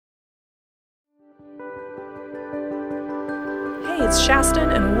it's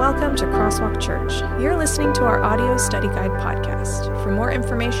Shaston, and welcome to Crosswalk Church. You're listening to our audio study guide podcast. For more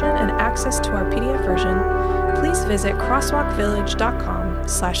information and access to our PDF version, please visit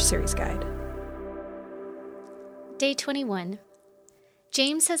crosswalkvillage.com/series guide. Day 21.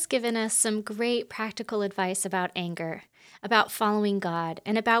 James has given us some great practical advice about anger, about following God,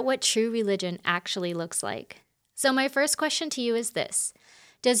 and about what true religion actually looks like. So my first question to you is this: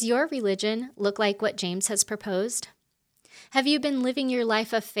 does your religion look like what James has proposed? Have you been living your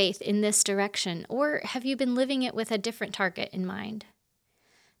life of faith in this direction, or have you been living it with a different target in mind?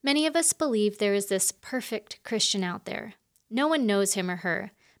 Many of us believe there is this perfect Christian out there. No one knows him or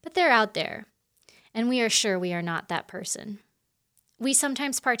her, but they're out there, and we are sure we are not that person. We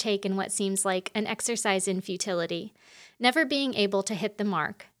sometimes partake in what seems like an exercise in futility, never being able to hit the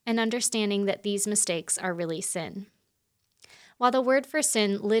mark and understanding that these mistakes are really sin. While the word for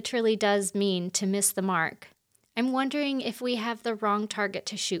sin literally does mean to miss the mark, I'm wondering if we have the wrong target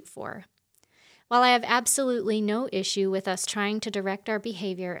to shoot for. While I have absolutely no issue with us trying to direct our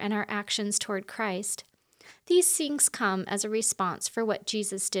behavior and our actions toward Christ, these things come as a response for what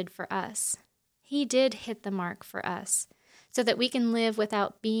Jesus did for us. He did hit the mark for us, so that we can live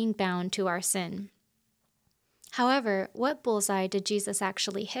without being bound to our sin. However, what bullseye did Jesus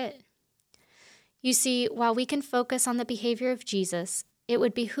actually hit? You see, while we can focus on the behavior of Jesus, it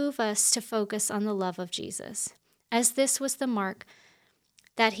would behoove us to focus on the love of Jesus, as this was the mark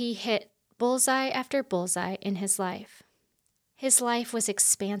that he hit bullseye after bullseye in his life. His life was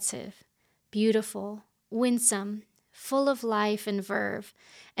expansive, beautiful, winsome, full of life and verve,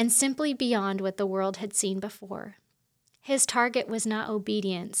 and simply beyond what the world had seen before. His target was not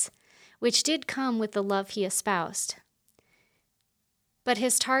obedience, which did come with the love he espoused, but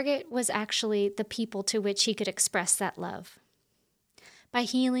his target was actually the people to which he could express that love. By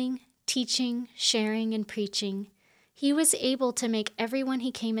healing, teaching, sharing, and preaching, he was able to make everyone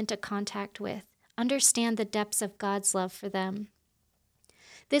he came into contact with understand the depths of God's love for them.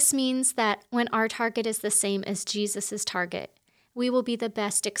 This means that when our target is the same as Jesus' target, we will be the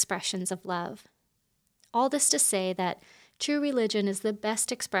best expressions of love. All this to say that true religion is the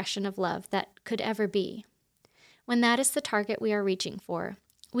best expression of love that could ever be. When that is the target we are reaching for,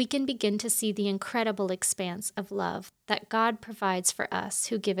 we can begin to see the incredible expanse of love that God provides for us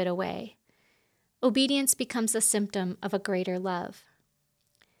who give it away. Obedience becomes a symptom of a greater love.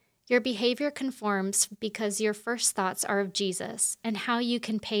 Your behavior conforms because your first thoughts are of Jesus and how you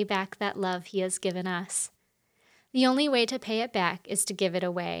can pay back that love he has given us. The only way to pay it back is to give it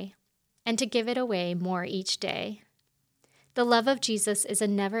away, and to give it away more each day. The love of Jesus is a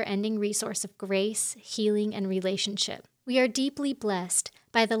never-ending resource of grace, healing, and relationship. We are deeply blessed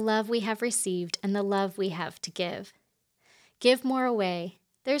by the love we have received and the love we have to give. Give more away.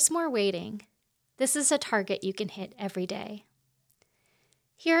 There's more waiting. This is a target you can hit every day.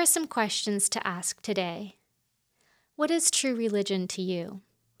 Here are some questions to ask today. What is true religion to you?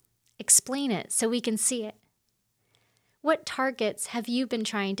 Explain it so we can see it. What targets have you been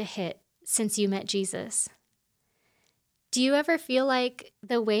trying to hit since you met Jesus? Do you ever feel like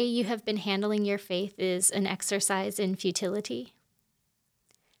the way you have been handling your faith is an exercise in futility?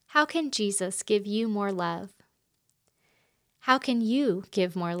 How can Jesus give you more love? How can you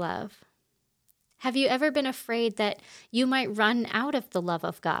give more love? Have you ever been afraid that you might run out of the love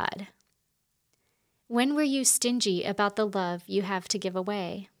of God? When were you stingy about the love you have to give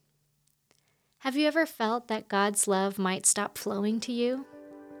away? Have you ever felt that God's love might stop flowing to you?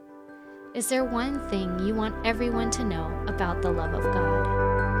 Is there one thing you want everyone to know about the love of God?